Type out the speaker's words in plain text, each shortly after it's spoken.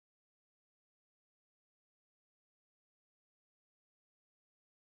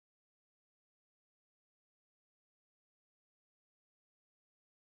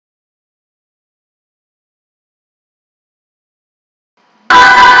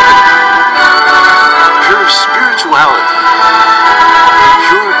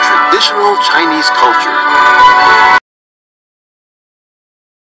Chinese culture.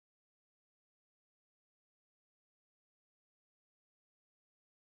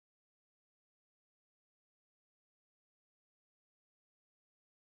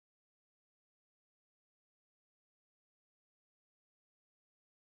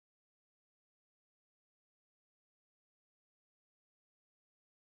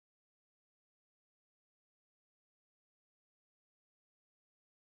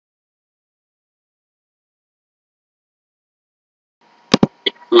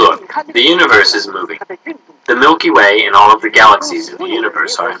 Look, the universe is moving. The Milky Way and all of the galaxies in the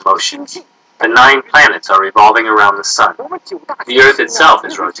universe are in motion. The 9 planets are revolving around the sun. The Earth itself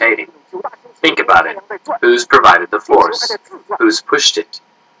is rotating. Think about it. Who's provided the force? Who's pushed it?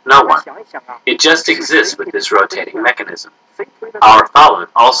 No one. It just exists with this rotating mechanism. Our Falun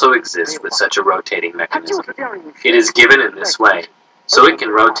also exists with such a rotating mechanism. It is given in this way, so it can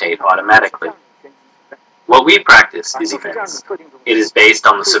rotate automatically. What we practice is events. It is based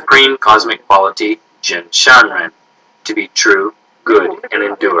on the supreme cosmic quality, Zhen Shanren, to be true, good, and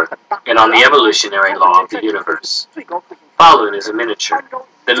endure, and on the evolutionary law of the universe. Falun is a miniature,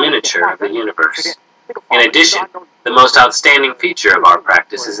 the miniature of the universe. In addition, the most outstanding feature of our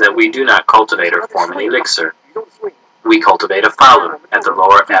practice is that we do not cultivate or form an elixir. We cultivate a Falun at the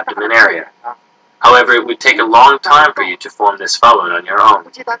lower abdomen area. However, it would take a long time for you to form this Falun on your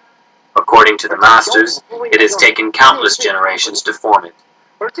own. According to the masters, it has taken countless generations to form it.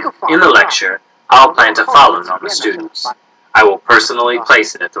 In the lecture, I'll plant a Falun on the students. I will personally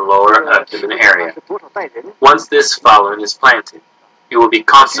place it at the lower abdomen area. Once this Falun is planted, it will be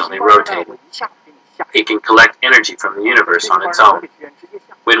constantly rotating. It can collect energy from the universe on its own.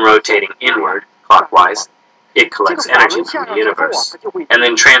 When rotating inward, clockwise, it collects energy from the universe, and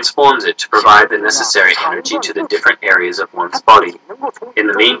then transforms it to provide the necessary energy to the different areas of one's body. In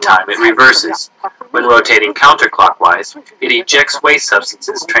the meantime, it reverses. When rotating counterclockwise, it ejects waste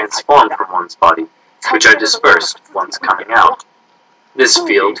substances transformed from one's body, which are dispersed once coming out. This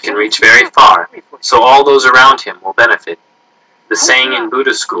field can reach very far, so all those around him will benefit. The saying in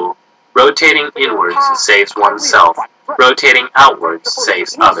Buddha school, rotating inwards saves oneself, rotating outwards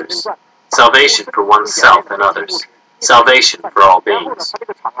saves others. Salvation for oneself and others. Salvation for all beings.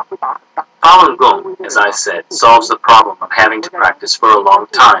 Falun Gong, as I said, solves the problem of having to practice for a long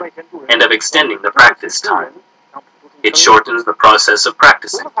time, and of extending the practice time. It shortens the process of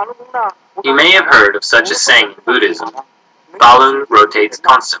practicing. You may have heard of such a saying in Buddhism, Falun rotates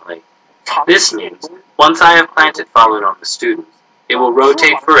constantly. This means, once I have planted Falun on the students, it will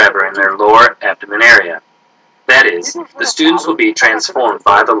rotate forever in their lower abdomen area. That is, the students will be transformed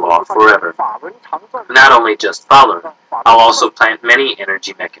by the law forever. Not only just Falun, I'll also plant many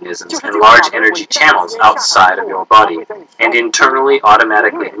energy mechanisms and large energy channels outside of your body, and internally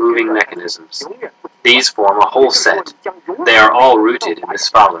automatically moving mechanisms. These form a whole set. They are all rooted in this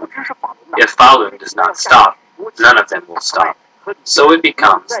Falun. If Falun does not stop, none of them will stop. So it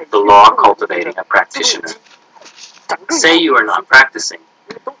becomes the law cultivating a practitioner. Say you are not practicing.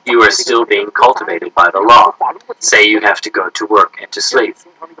 You are still being cultivated by the law. Say you have to go to work and to sleep.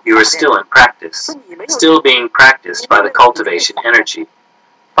 You are still in practice, still being practiced by the cultivation energy.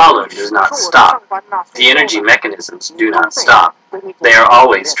 Falun does not stop. The energy mechanisms do not stop. They are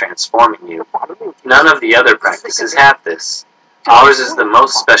always transforming you. None of the other practices have this. Ours is the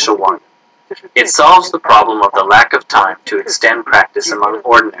most special one. It solves the problem of the lack of time to extend practice among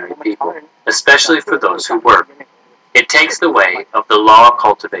ordinary people, especially for those who work. It takes the way of the law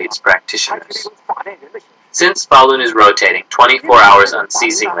cultivates practitioners. Since Falun is rotating 24 hours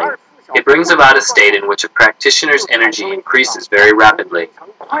unceasingly, it brings about a state in which a practitioner's energy increases very rapidly.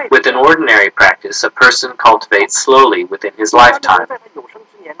 With an ordinary practice, a person cultivates slowly within his lifetime.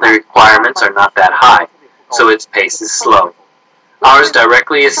 The requirements are not that high, so its pace is slow. Ours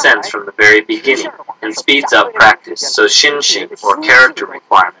directly ascends from the very beginning and speeds up practice, so Shinshin, or character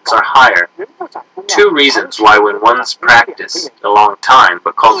requirements, are higher. 2 reasons why when one's practiced a long time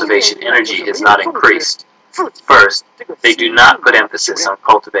but cultivation energy has not increased. First, they do not put emphasis on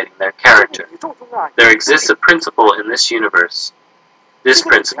cultivating their character. There exists a principle in this universe. This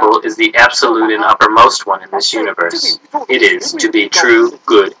principle is the absolute and uppermost one in this universe. It is to be true,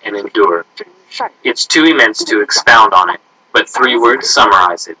 good, and endure. It's too immense to expound on it, but 3 words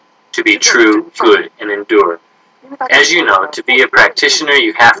summarize it: to be true, good, and endure. As you know, to be a practitioner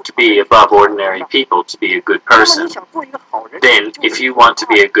you have to be above ordinary people to be a good person. Then, if you want to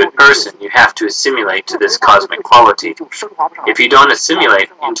be a good person, you have to assimilate to this cosmic quality. If you don't assimilate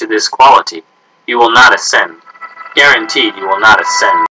into this quality, you will not ascend. Guaranteed you will not ascend.